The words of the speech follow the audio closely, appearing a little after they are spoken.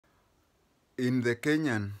In the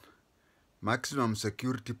Kenyan maximum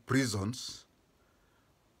security prisons,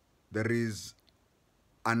 there is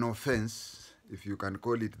an offense, if you can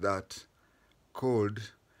call it that, called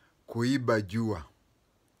kuiba jua.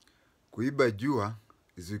 Kuiba jua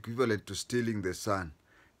is equivalent to stealing the sun.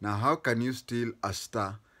 Now, how can you steal a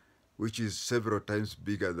star which is several times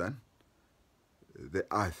bigger than the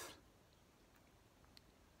earth?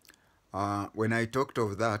 When I talked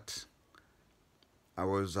of that, I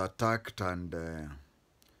was attacked, and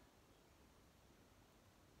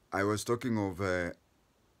I was talking of,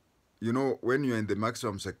 you know, when you're in the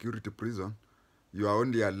maximum security prison, you are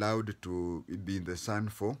only allowed to be in the sun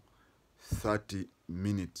for 30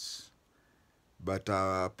 minutes. But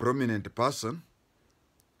a prominent person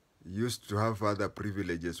used to have other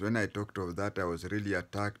privileges. When I talked of that, I was really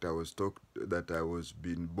attacked. I was talked that I was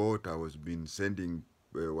being bought, I was being sending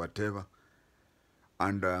whatever.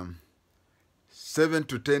 And 7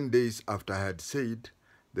 to 10 days after I had said,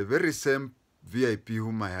 the very same VIP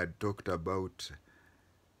whom I had talked about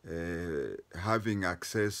having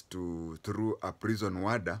access to through a prison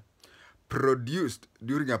warder, produced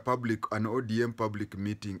during an ODM public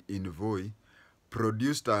meeting in Voi,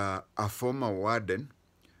 produced a former warden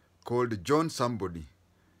called John somebody.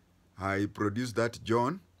 I produced that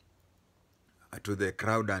John to the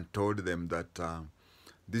crowd and told them that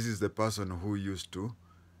this is the person who used to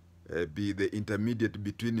be the intermediate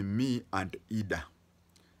between me and Ida.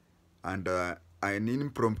 And an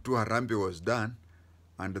impromptu harambe was done,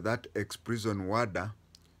 and that ex-prison warder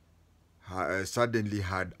suddenly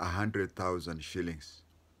had 100,000 shillings.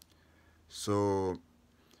 So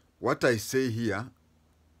what I say here,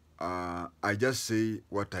 I just say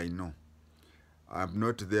what I know. I'm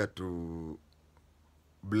not there to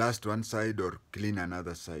blast one side or clean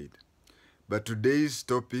another side. But today's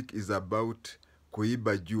topic is about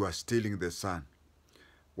kuiba jua, stealing the sun.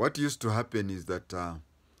 What used to happen is that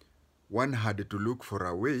one had to look for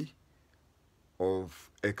a way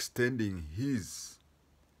of extending his,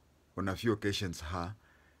 on a few occasions, her.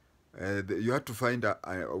 You have to find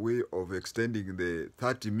a way of extending the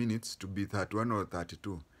 30 minutes to be 31 or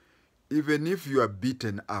 32. Even if you are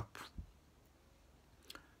beaten up,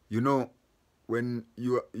 you know, when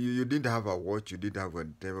you didn't have a watch, you didn't have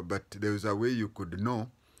whatever, but there was a way you could know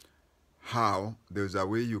how, there was a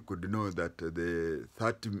way you could know that the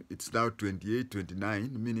 30, it's now 28,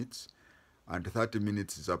 29 minutes, and 30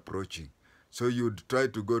 minutes is approaching. So you'd try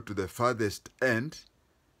to go to the farthest end,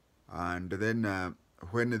 and then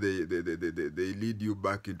when they lead you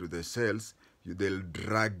back into the cells, they'll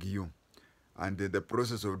drag you. And in the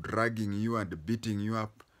process of dragging you and beating you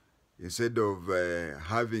up, instead of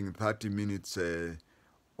having 30 minutes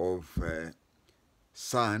of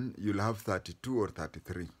sun, you'll have 32 or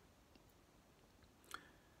 33.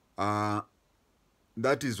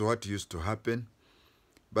 That is what used to happen.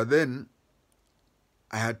 But then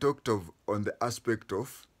I had talked of on the aspect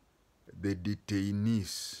of the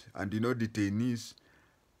detainees. And you know, detainees,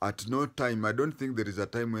 at no time, I don't think there is a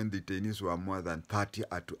time when detainees were more than 30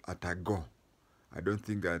 at a go. I don't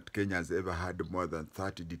think that Kenya has ever had more than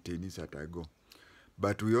 30 detainees at a go.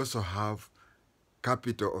 But we also have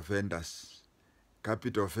capital offenders.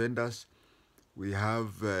 Capital offenders, we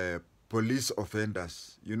have police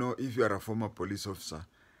offenders. You know, if you are a former police officer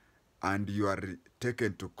and you are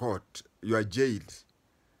taken to court, you are jailed.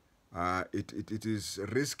 It is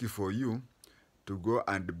risky for you to go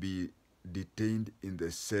and be detained in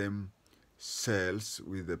the same cells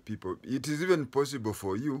with the people. It is even possible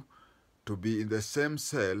for you to be in the same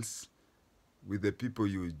cells with the people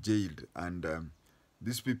you jailed. And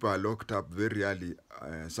these people are locked up very early.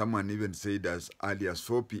 Someone even said as early as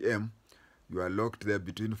 4 p.m. You are locked there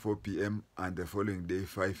between 4 p.m. and the following day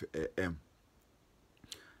 5 a.m.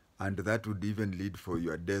 And that would even lead for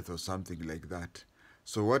your death or something like that.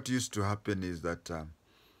 So what used to happen is that,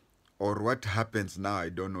 or what happens now, I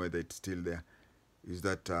don't know whether it's still there, is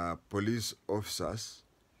that police officers,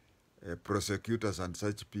 prosecutors and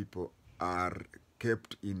such people are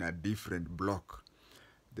kept in a different block.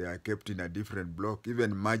 They are kept in a different block,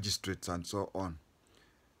 even magistrates and so on.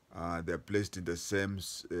 They are placed in the same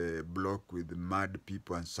block with mad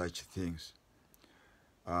people and such things.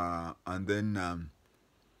 And then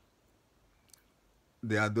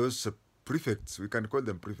there are those prefects, we can call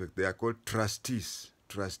them prefects. They are called trustees.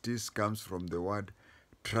 Trustees comes from the word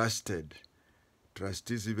trusted.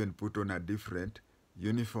 Trustees even put on a different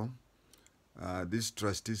uniform. These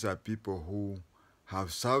trustees are people who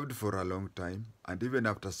have served for a long time, and even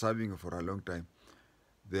after serving for a long time,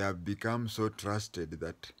 they have become so trusted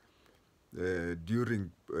that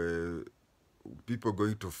during people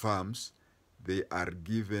going to farms, they are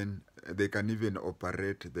given, they can even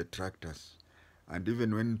operate the tractors. And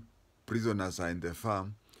even when prisoners are in the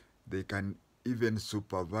farm, they can even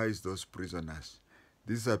supervise those prisoners.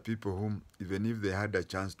 These are people whom, even if they had a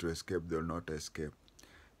chance to escape, they will not escape.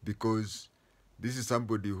 Because this is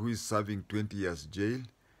somebody who is serving 20 years jail,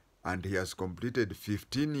 and he has completed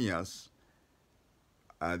 15 years,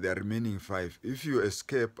 the remaining 5. If you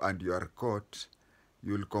escape and you are caught,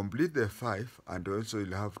 you will complete the 5, and also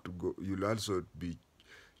you'll also be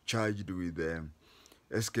charged with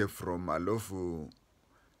escape from a lawful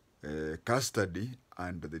custody.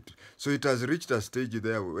 So it has reached a stage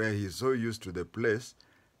there where he's so used to the place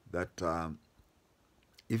that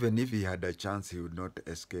even if he had a chance, he would not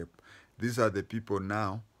escape. These are the people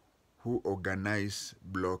now who organize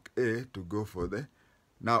Block A to go for the...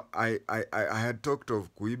 Now, I had talked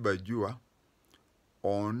of Kuiba Jua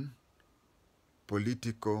on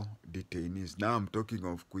political detainees. Now I'm talking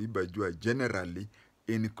of Kuiba Jua generally,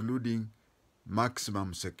 including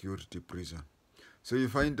maximum security prison. So you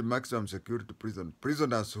find maximum security prison,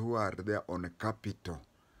 prisoners who are there on a capital,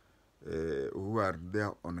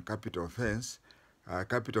 offense.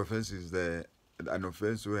 Capital offense is an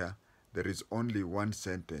offense where there is only one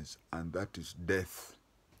sentence, and that is death.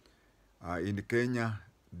 In Kenya,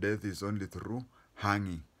 death is only through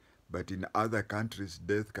hanging. But in other countries,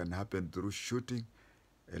 death can happen through shooting,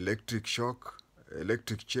 electric shock,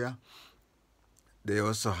 electric chair. They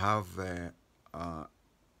also have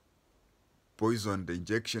poisoned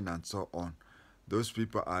injection and so on. Those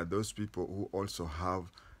people are those people who also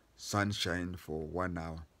have sunshine for 1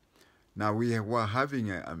 hour. Now we were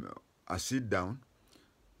having a sit down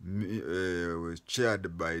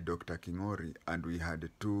chaired by Dr. Kingori, and we had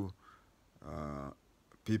 2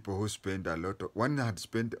 people who spent a lot of... One had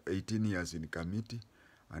spent 18 years in Kamiti,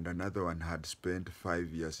 and another one had spent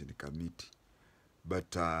 5 years in Kamiti.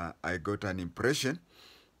 But I got an impression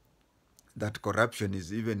that corruption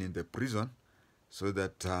is even in the prison, so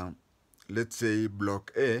that let's say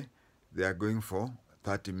Block A, they are going for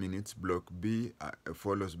 30 minutes, Block B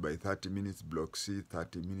follows by 30 minutes, Block C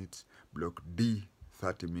 30 minutes, Block D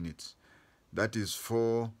 30 minutes. That is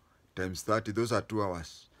 4 times 30, those are 2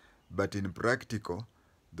 hours. But in practical,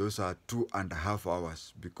 those are 2.5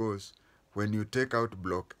 hours, because when you take out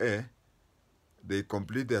Block A, they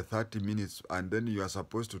complete their 30 minutes, and then you are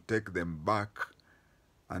supposed to take them back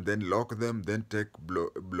and then lock them, then take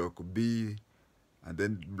Block B, and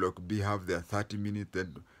then Block B have their 30 minutes.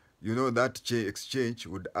 Then, you know, that exchange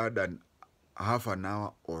would add half an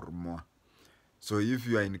hour or more. So if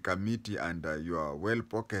you are in committee and you are well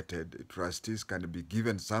pocketed, trustees can be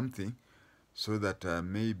given something, so that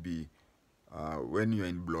maybe when you're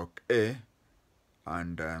in Block A,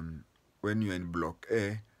 and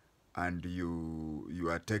you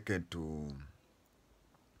are taken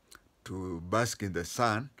to bask in the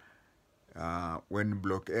sun, when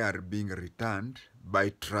Block A are being returned by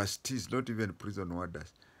trustees, not even prison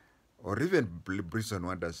warders, or even prison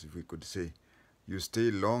warders, if we could say, you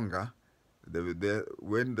stay longer.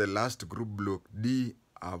 When the last group, Block D,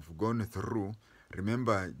 have gone through,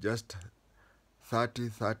 remember, just 30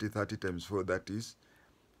 times 4, that is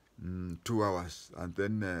 2 hours. And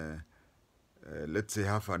then let's say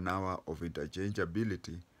half an hour of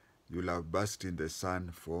interchangeability, you'll have basked in the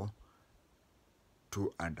sun for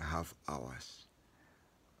 2.5 hours.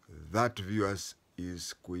 That, viewers,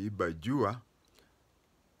 is Kuiba Jua,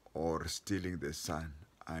 or stealing the sun.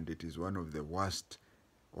 And it is one of the worst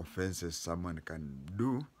offenses someone can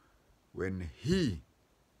do when he,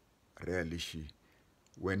 rarely she,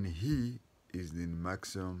 when he is in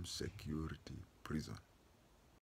maximum security prison.